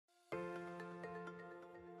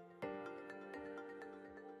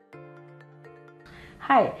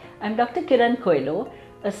Hi, I'm Dr. Kiran Coelho,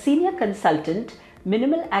 a senior consultant,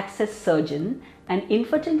 minimal access surgeon and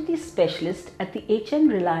infertility specialist at the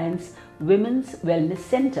Reliance Women's Wellness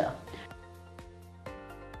Center.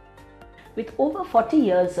 With over 40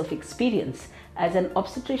 years of experience as an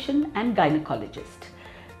obstetrician and gynecologist.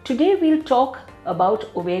 Today we'll talk about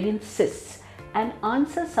ovarian cysts and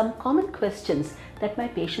answer some common questions that my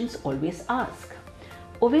patients always ask.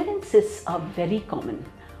 Ovarian cysts are very common,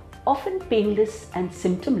 often painless and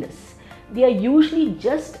symptomless. They are usually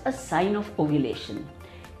just a sign of ovulation.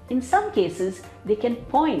 In some cases, they can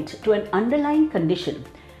point to an underlying condition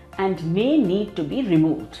and may need to be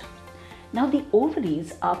removed. Now, the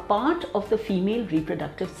ovaries are part of the female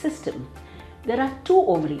reproductive system. There are two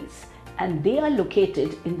ovaries and they are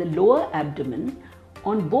located in the lower abdomen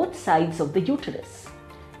on both sides of the uterus.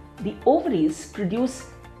 The ovaries produce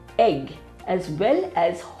egg as well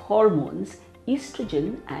as hormones,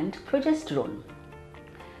 estrogen and progesterone.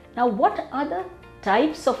 Now, what are the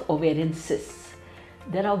types of ovarian cysts?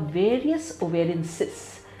 There are various ovarian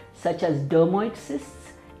cysts such as dermoid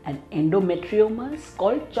cysts and endometriomas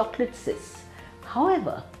called chocolate cysts.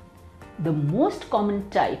 However, the most common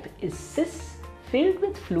type is cysts filled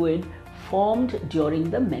with fluid formed during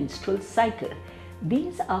the menstrual cycle.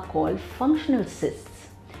 These are called functional cysts.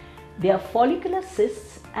 They are follicular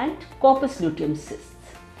cysts and corpus luteum cysts.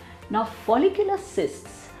 Now, follicular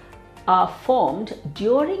cysts are formed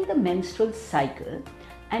during the menstrual cycle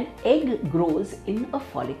and egg grows in a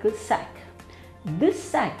follicle sac. This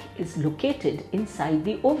sac is located inside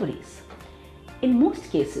the ovaries. In most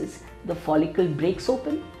cases, the follicle breaks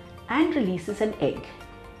open and releases an egg.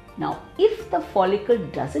 Now, if the follicle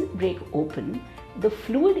doesn't break open, the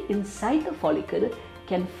fluid inside the follicle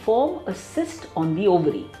can form a cyst on the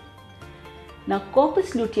ovary. Now,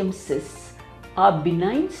 corpus luteum cysts are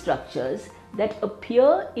benign structures that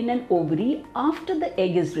appear in an ovary after the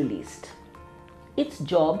egg is released. Its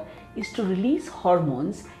job is to release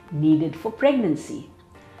hormones needed for pregnancy.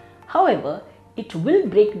 However, it will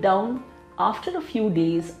break down after a few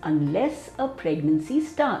days unless a pregnancy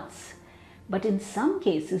starts. But in some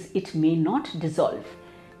cases, it may not dissolve.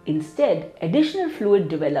 Instead, additional fluid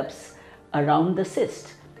develops around the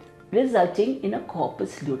cyst, resulting in a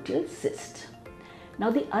corpus luteal cyst. Now,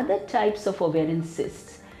 the other types of ovarian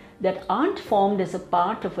cysts that aren't formed as a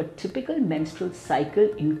part of a typical menstrual cycle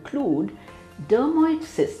include dermoid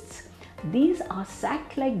cysts. These are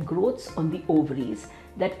sac-like growths on the ovaries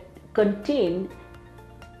that contain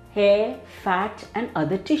hair, fat and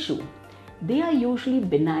other tissue. They are usually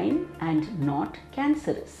benign and not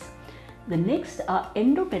cancerous. The next are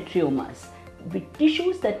endometriomas, with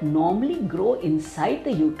tissues that normally grow inside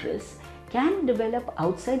the uterus can develop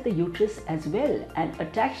outside the uterus as well and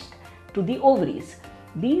attached to the ovaries.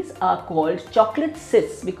 These are called chocolate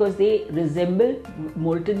cysts because they resemble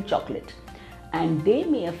molten chocolate, and they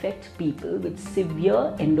may affect people with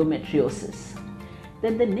severe endometriosis.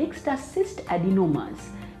 Then the next are cyst adenomas.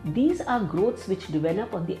 These are growths which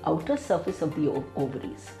develop on the outer surface of the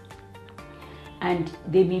ovaries, and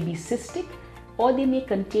they may be cystic or they may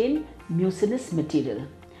contain mucinous material.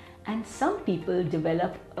 And some people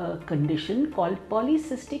develop a condition called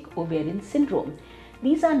polycystic ovarian syndrome.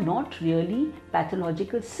 These are not really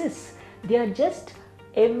pathological cysts. They are just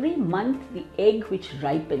every month the egg which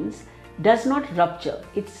ripens does not rupture.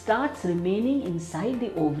 It starts remaining inside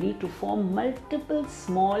the ovary to form multiple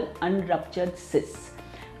small unruptured cysts.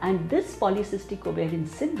 And this polycystic ovarian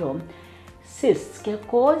syndrome cysts can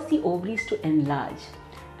cause the ovaries to enlarge.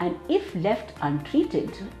 And if left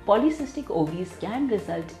untreated, polycystic ovaries can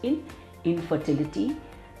result in infertility,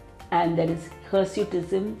 and there is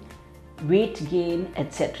hirsutism, weight gain,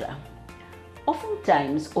 etc.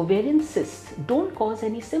 Oftentimes, ovarian cysts don't cause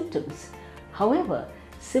any symptoms. However,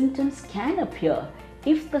 symptoms can appear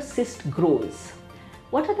if the cyst grows.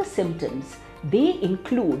 What are the symptoms? They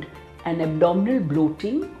include an abdominal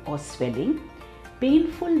bloating or swelling,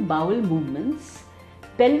 painful bowel movements,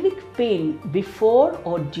 pelvic pain before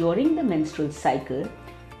or during the menstrual cycle,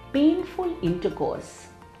 painful intercourse,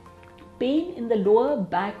 pain in the lower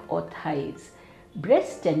back or thighs,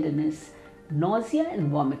 breast tenderness, nausea and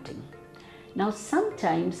vomiting. Now,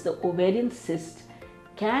 sometimes the ovarian cyst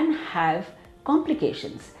can have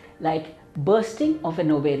complications like bursting of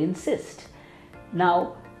an ovarian cyst.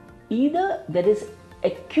 Now, either there is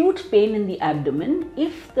acute pain in the abdomen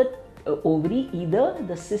if the ovary, either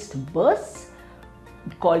the cyst bursts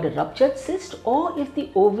called a ruptured cyst, or if the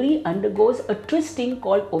ovary undergoes a twisting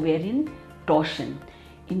called ovarian torsion.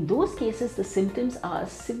 In those cases, the symptoms are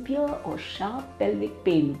severe or sharp pelvic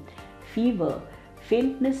pain, fever,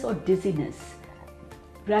 faintness or dizziness,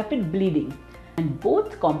 rapid bleeding. And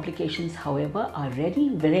both complications, however, are very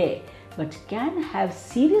rare but can have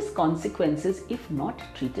serious consequences if not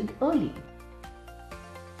treated early.